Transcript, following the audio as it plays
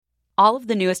All of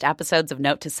the newest episodes of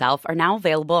Note to Self are now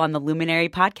available on the Luminary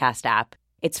podcast app.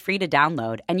 It's free to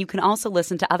download, and you can also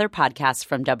listen to other podcasts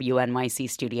from WNYC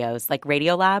Studios like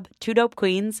Radiolab, Two Dope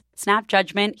Queens, Snap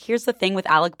Judgment, Here's the Thing with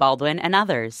Alec Baldwin, and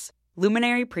others.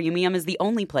 Luminary Premium is the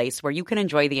only place where you can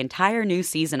enjoy the entire new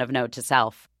season of Note to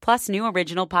Self, plus new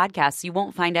original podcasts you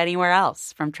won't find anywhere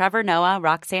else, from Trevor Noah,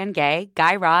 Roxanne Gay,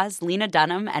 Guy Raz, Lena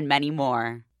Dunham, and many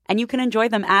more. And you can enjoy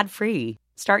them ad-free.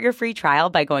 Start your free trial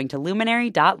by going to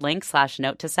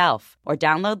luminary.link/note-to-self or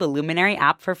download the Luminary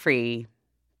app for free.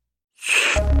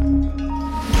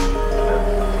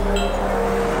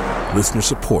 Listener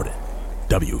supported.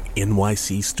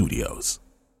 WNYC Studios.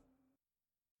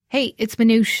 Hey, it's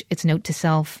Manoush. It's Note to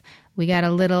Self. We got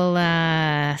a little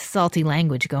salty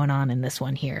language going on in this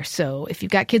one here. So if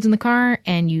you've got kids in the car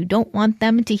and you don't want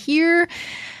them to hear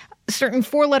certain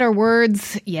four-letter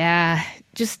words,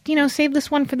 just, save this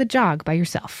one for the jog by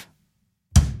yourself.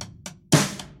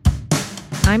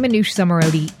 I'm Manoush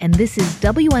Zomorodi, and this is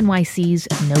WNYC's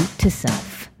Note to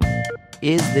Self.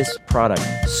 Is this product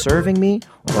serving me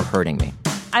or hurting me?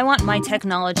 I want my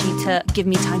technology to give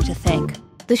me time to think.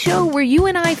 The show where you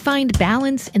and I find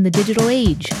balance in the digital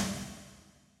age.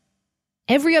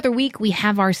 Every other week, we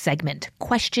have our segment,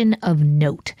 Question of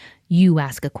Note. You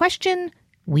ask a question,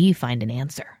 we find an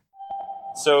answer.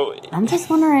 So I'm just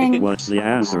wondering. What's the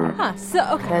answer?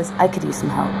 Okay. Because I could use some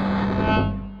help.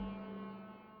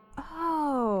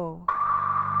 Oh.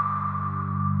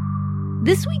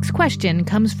 This week's question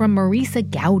comes from Marisa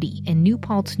Gowdy in New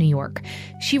Paltz, New York.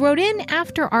 She wrote in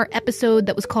after our episode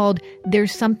that was called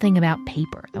There's Something About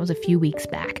Paper. That was a few weeks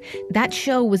back. That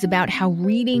show was about how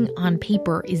reading on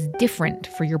paper is different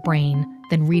for your brain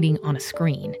than reading on a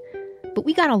screen. But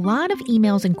we got a lot of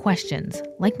emails and questions,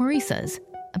 like Marisa's,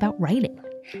 about writing.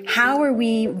 How are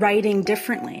we writing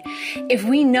differently? If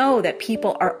we know that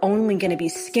people are only going to be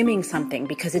skimming something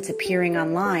because it's appearing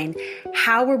online,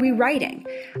 how are we writing?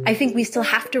 I think we still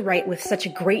have to write with such a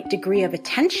great degree of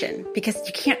attention because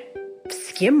you can't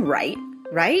skim write,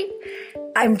 right?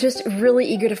 I'm just really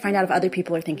eager to find out if other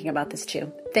people are thinking about this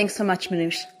too. Thanks so much,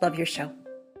 Manoush. Love your show.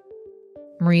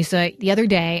 Marisa, the other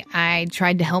day, I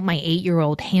tried to help my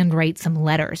 8-year-old handwrite some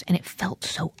letters, and it felt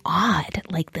so odd.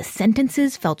 Like the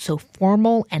sentences felt so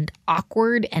formal and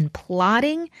awkward and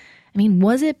plodding. I mean,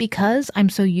 was it because I'm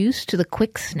so used to the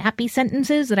quick, snappy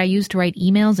sentences that I use to write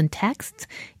emails and texts?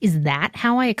 Is that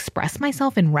how I express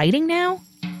myself in writing now?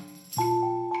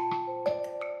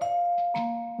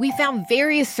 We found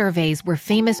various surveys where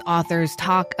famous authors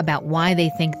talk about why they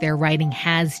think their writing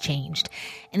has changed.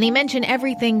 And they mention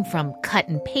everything from cut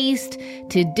and paste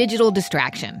to digital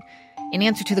distraction. In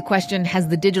answer to the question, has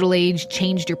the digital age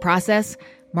changed your process?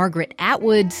 Margaret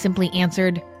Atwood simply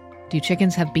answered, do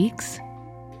chickens have beaks?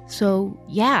 So,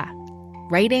 yeah,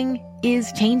 writing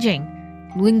is changing.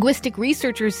 Linguistic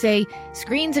researchers say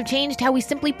screens have changed how we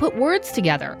simply put words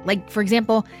together. Like, for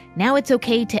example, now it's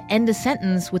okay to end a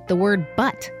sentence with the word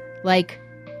but. Like,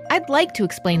 I'd like to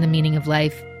explain the meaning of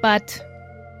life, but...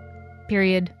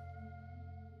 period.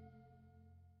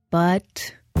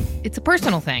 But it's a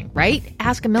personal thing, right?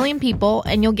 Ask 1 million people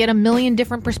and you'll get 1 million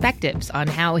different perspectives on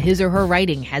how his or her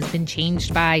writing has been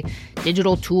changed by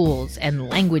digital tools and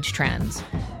language trends.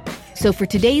 So for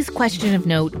today's question of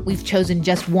note, we've chosen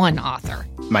just one author.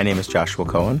 My name is Joshua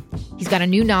Cohen. He's got a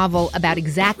new novel about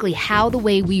exactly how the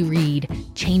way we read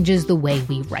changes the way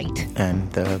we write.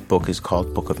 And the book is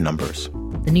called Book of Numbers.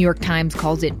 The New York Times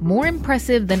calls it more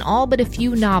impressive than all but a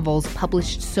few novels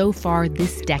published so far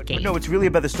this decade. But no, it's really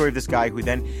about the story of this guy who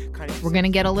then kind of... We're going to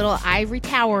get a little ivory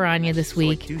tower on you this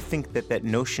week. So I do think that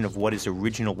notion of what is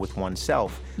original with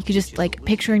oneself... You could just,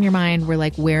 picture in your mind we're,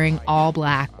 wearing all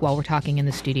black while we're talking in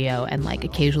the studio and,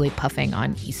 occasionally puffing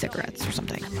on e-cigarettes or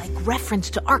something. I'm, reference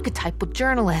to archetype with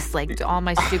journalists, all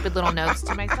my stupid little notes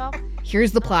to myself.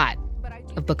 Here's the plot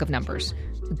of Book of Numbers.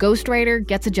 A ghostwriter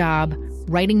gets a job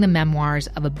writing the memoirs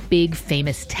of a big,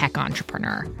 famous tech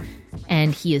entrepreneur.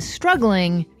 And he is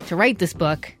struggling to write this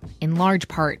book, in large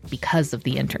part because of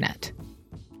the internet.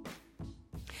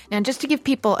 Now, just to give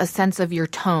people a sense of your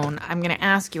tone, I'm going to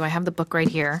ask you, I have the book right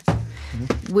here.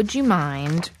 Mm-hmm. Would you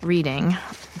mind reading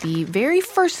the very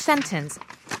first sentence?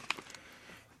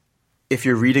 If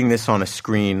you're reading this on a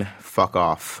screen, fuck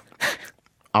off.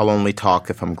 I'll only talk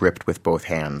if I'm gripped with both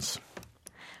hands.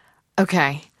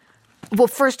 Okay. Well,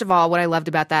 first of all, what I loved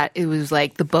about that, it was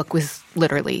the book was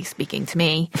literally speaking to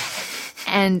me.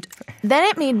 And then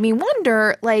it made me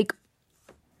wonder,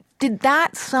 did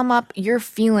that sum up your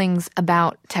feelings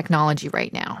about technology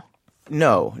right now?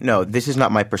 No, this is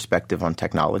not my perspective on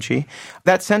technology.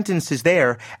 That sentence is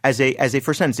there as a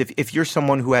first sentence. If you're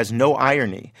someone who has no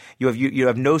irony, you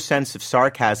have no sense of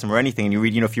sarcasm or anything, and you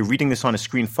read, if you're reading this on a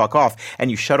screen, fuck off, and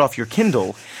you shut off your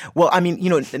Kindle, well, I mean,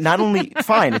 not only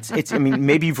fine, I mean,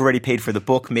 maybe you've already paid for the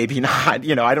book, maybe not. I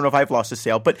don't know if I've lost a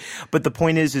sale, but the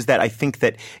point is that I think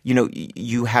that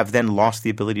you have then lost the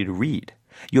ability to read.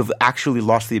 You have actually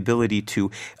lost the ability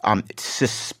to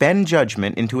suspend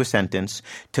judgment into a sentence,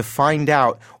 to find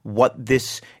out what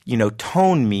this,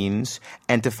 tone means,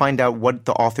 and to find out what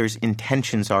the author's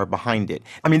intentions are behind it.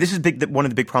 I mean, this is one of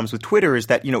the big problems with Twitter is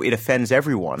that, it offends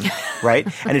everyone, right?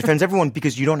 And it offends everyone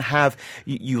because you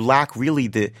lack really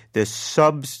the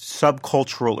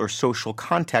subcultural or social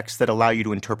context that allow you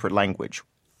to interpret language.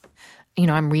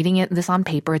 I'm reading this on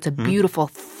paper. It's a beautiful,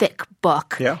 thick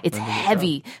book. Yeah, it's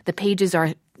heavy. The pages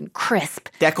are crisp.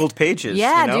 Deckled pages.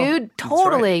 Yeah, dude,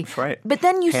 totally. That's right. But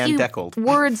then you see Hand-deckled.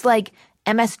 words like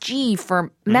MSG for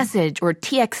message or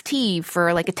TXT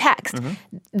for like a text.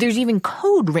 There's even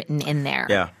code written in there.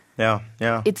 Yeah.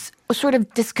 It's sort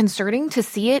of disconcerting to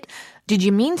see it. Did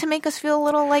you mean to make us feel a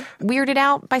little like weirded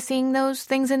out by seeing those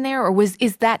things in there? Or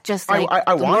is that just like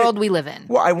the world we live in?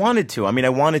 Well, I wanted to. I mean, I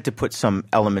wanted to put some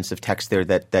elements of text there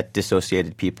that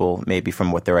dissociated people maybe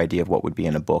from what their idea of what would be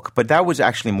in a book. But that was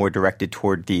actually more directed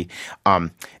toward the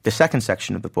second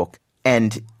section of the book.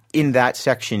 And in that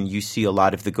section, you see a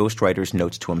lot of the ghostwriter's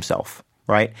notes to himself.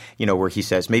 Right? Where he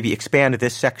says, maybe expand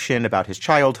this section about his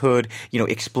childhood,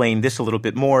 explain this a little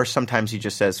bit more. Sometimes he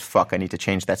just says, fuck, I need to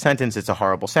change that sentence. It's a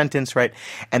horrible sentence, right?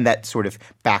 And that sort of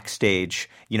backstage,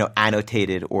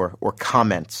 annotated or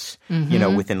comments,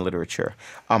 within literature.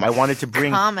 I wanted to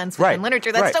bring comments within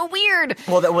literature. That's so weird.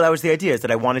 Well, that was the idea, is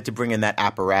that I wanted to bring in that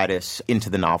apparatus into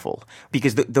the novel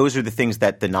because those are the things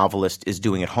that the novelist is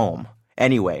doing at home.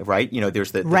 Anyway, right?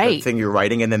 There's the thing you're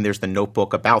writing, and then there's the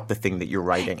notebook about the thing that you're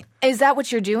writing. Is that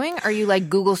what you're doing? Are you like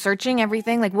Google searching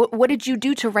everything? Like, what did you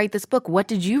do to write this book? What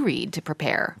did you read to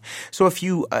prepare? So a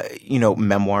few,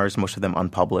 memoirs, most of them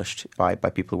unpublished by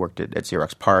people who worked at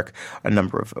Xerox PARC, a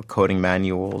number of coding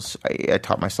manuals. I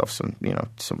taught myself some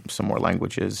more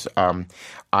languages.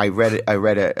 I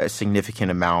read a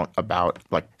significant amount about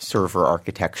like server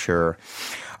architecture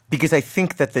because I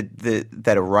think that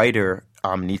that a writer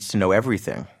needs to know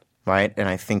everything, right? And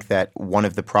I think that one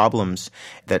of the problems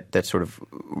that sort of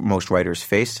most writers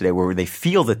face today, where they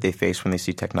feel that they face when they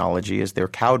see technology, is they're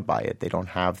cowed by it. They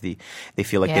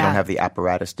feel like they don't have the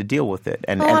apparatus to deal with it.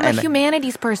 And I'm a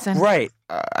humanities person, right?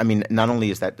 I mean, not only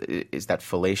is that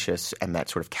fallacious and that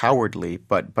sort of cowardly,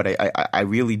 but I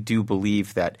really do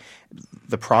believe that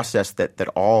the process that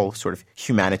all sort of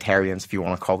humanitarians, if you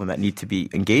want to call them that, need to be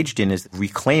engaged in is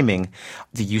reclaiming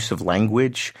the use of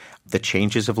language, the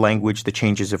changes of language, the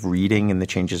changes of reading, and the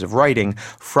changes of writing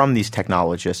from these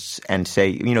technologists, and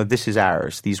say, this is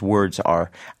ours. These words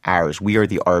are ours. We are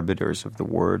the arbiters of the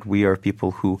word. We are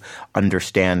people who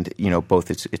understand,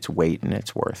 both its weight and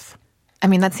its worth. I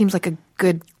mean, that seems like a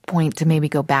good point to maybe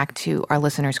go back to our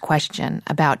listener's question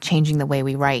about changing the way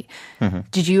we write. Mm-hmm.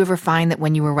 Did you ever find that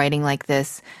when you were writing like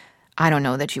this, I don't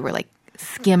know, that you were like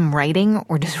skim writing,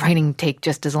 or does writing take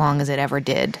just as long as it ever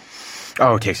did?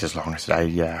 Oh, it takes as long as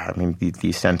I mean,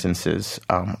 these sentences,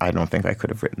 I don't think I could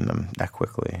have written them that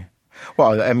quickly.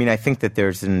 Well, I mean, I think that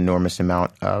there's an enormous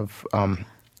amount of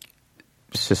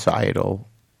societal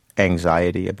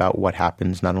anxiety about what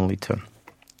happens not only to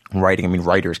writing. I mean,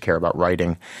 writers care about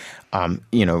writing.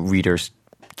 Readers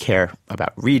care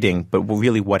about reading. But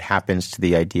really what happens to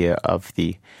the idea of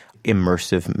the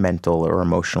immersive mental or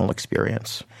emotional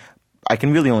experience? I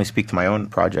can really only speak to my own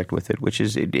project with it, which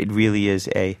is it really is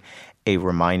a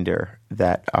reminder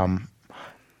that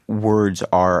words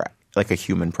are like a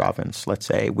human province, let's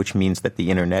say, which means that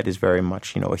the internet is very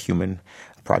much, a human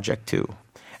project too.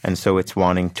 And so it's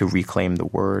wanting to reclaim the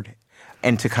word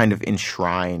and to kind of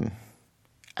enshrine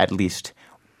at least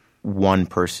one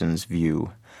person's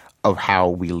view of how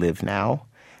we live now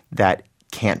that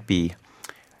can't be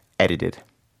edited,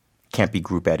 can't be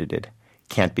group edited,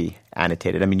 can't be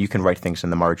annotated. I mean, you can write things in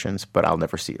the margins, but I'll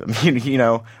never see them,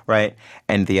 right?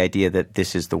 And the idea that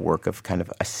this is the work of kind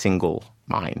of a single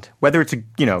mind, whether it's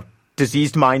a,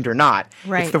 diseased mind or not,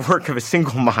 right. It's the work of a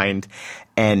single mind,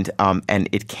 and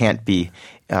it can't be,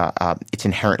 it's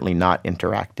inherently not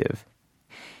interactive.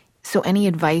 So any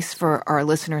advice for our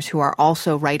listeners who are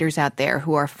also writers out there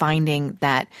who are finding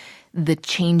that the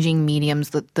changing mediums,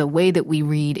 the way that we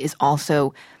read is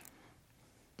also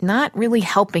not really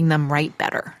helping them write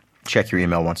better? Check your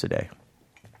email once a day.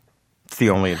 It's the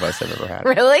only advice I've ever had.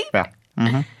 Really? Yeah.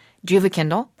 Mm-hmm. Do you have a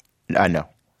Kindle? No.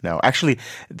 Actually,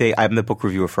 I'm the book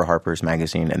reviewer for Harper's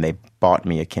Magazine, and they bought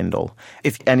me a Kindle.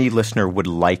 If any listener would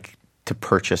like to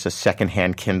purchase a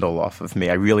secondhand Kindle off of me,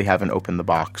 I really haven't opened the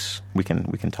box. We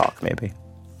can talk maybe.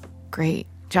 Great.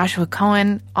 Joshua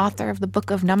QoN, author of the Book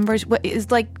of Numbers. What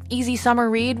is like easy summer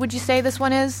read, would you say this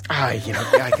one is?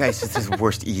 Guys, this is the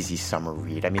worst easy summer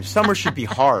read. I mean, summer should be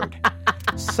hard.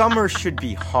 Summer should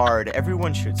be hard.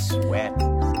 Everyone should sweat.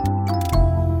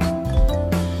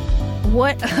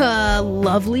 What a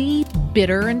lovely,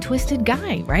 bitter, and twisted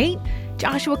guy, right?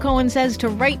 Joshua QoN says to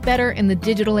write better in the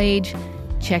digital age,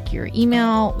 check your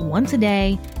email once a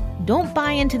day. Don't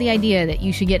buy into the idea that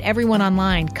you should get everyone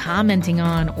online commenting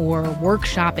on or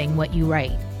workshopping what you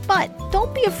write. But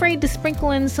don't be afraid to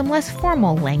sprinkle in some less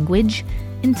formal language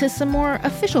into some more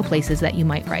official places that you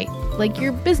might write, like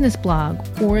your business blog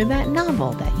or that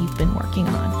novel that you've been working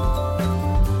on.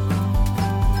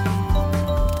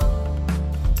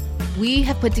 We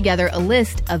have put together a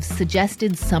list of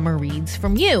suggested summer reads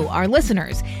from you, our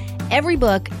listeners. Every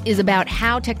book is about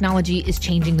how technology is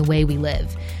changing the way we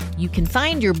live. You can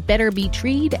find your Better Beach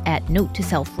read at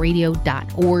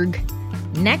notetoselfradio.org.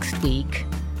 Next week,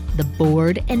 The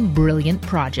Bored and Brilliant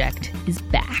Project is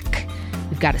back.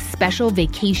 We've got a special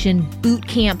vacation boot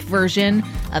camp version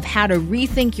of how to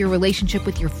rethink your relationship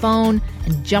with your phone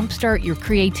and jumpstart your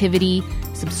creativity.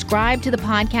 Subscribe to the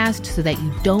podcast so that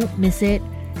you don't miss it.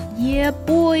 Yeah,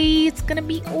 boy, it's going to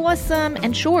be awesome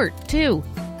and short, too.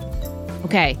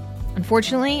 Okay.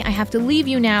 Unfortunately, I have to leave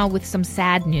you now with some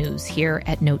sad news here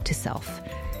at Note to Self.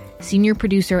 Senior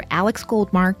producer Alex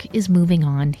Goldmark is moving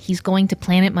on. He's going to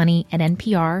Planet Money at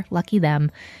NPR. Lucky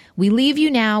them. We leave you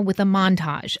now with a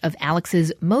montage of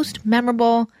Alex's most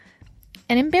memorable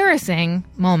and embarrassing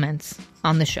moments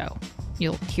on the show.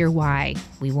 You'll hear why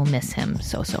we will miss him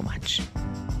so much.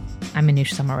 I'm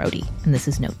Manoush Samarodi, and this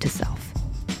is Note to Self.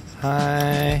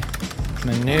 Hi,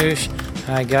 Manoush.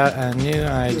 I got a new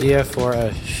idea for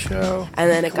a show. And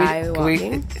then a guy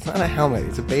walking. It's not a helmet.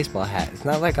 It's a baseball hat. It's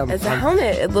not like It's a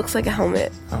helmet. It looks like a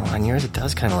helmet. Oh, on yours it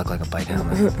does kind of look like a bike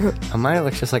helmet. On mine it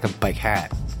looks just like a bike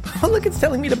hat. Oh, look, it's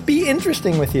telling me to be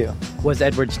interesting with you. Was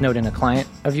Edward Snowden a client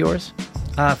of yours?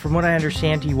 From what I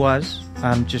understand, he was.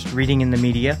 Just reading in the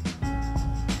media.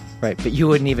 Right, but you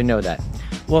wouldn't even know that.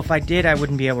 Well, if I did, I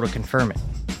wouldn't be able to confirm it.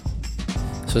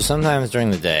 So sometimes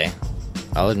during the day,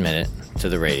 I'll admit it, to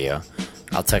the radio,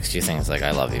 I'll text you things like,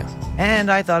 I love you.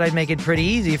 And I thought I'd make it pretty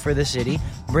easy for the city,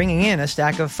 bringing in a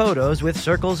stack of photos with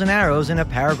circles and arrows in a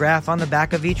paragraph on the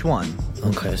back of each one.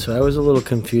 Okay, so I was a little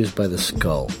confused by the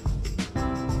skull.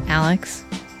 Alex?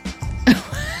 I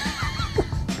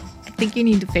think you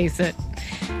need to face it.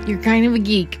 You're kind of a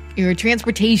geek. You're a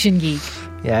transportation geek.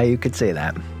 Yeah, you could say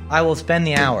that. I will spend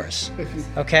the hours,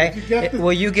 okay?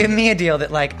 Will you give me a deal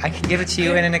that, like, I can give it to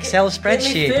you in an Excel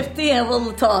spreadsheet? Give me 50 and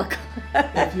we'll talk.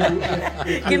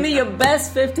 Give me your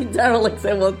best 50 derelicts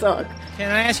and we'll talk.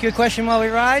 Can I ask you a question while we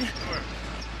ride?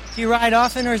 Do you ride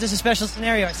often, or is this a special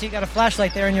scenario? I see you got a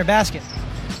flashlight there in your basket.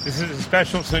 This is a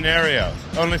special scenario,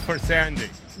 only for Sandy.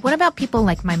 What about people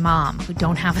like my mom who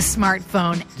don't have a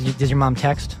smartphone? Does your mom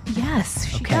text? Yes,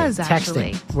 she does,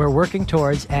 actually. Texting. We're working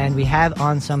towards, and we have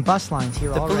on some bus lines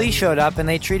here already. The police showed up, and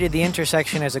they treated the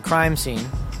intersection as a crime scene.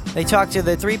 They talked to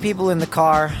the 3 people in the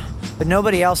car, but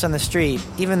nobody else on the street,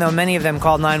 even though many of them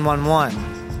called 911.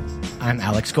 I'm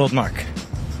Alex Goldmark,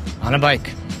 on a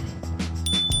bike.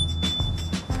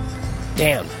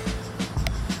 Damn.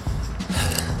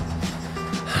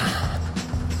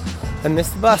 I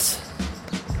missed the bus.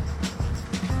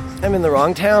 I'm in the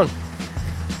wrong town.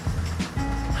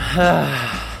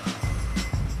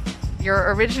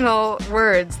 Your original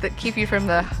words that keep you from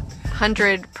the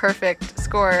 100 perfect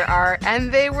score are,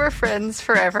 and they were friends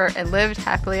forever and lived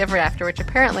happily ever after, which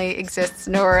apparently exists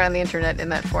nowhere on the internet in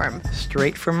that form.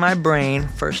 Straight from my brain,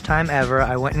 first time ever.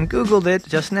 I went and Googled it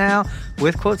just now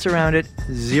with quotes around it.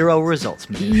 0 results,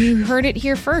 Manoush. You heard it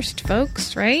here first,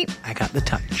 folks, right? I got the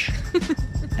touch.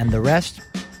 And the rest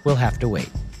will have to wait.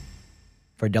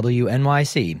 For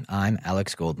WNYC, I'm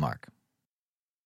Alex Goldmark.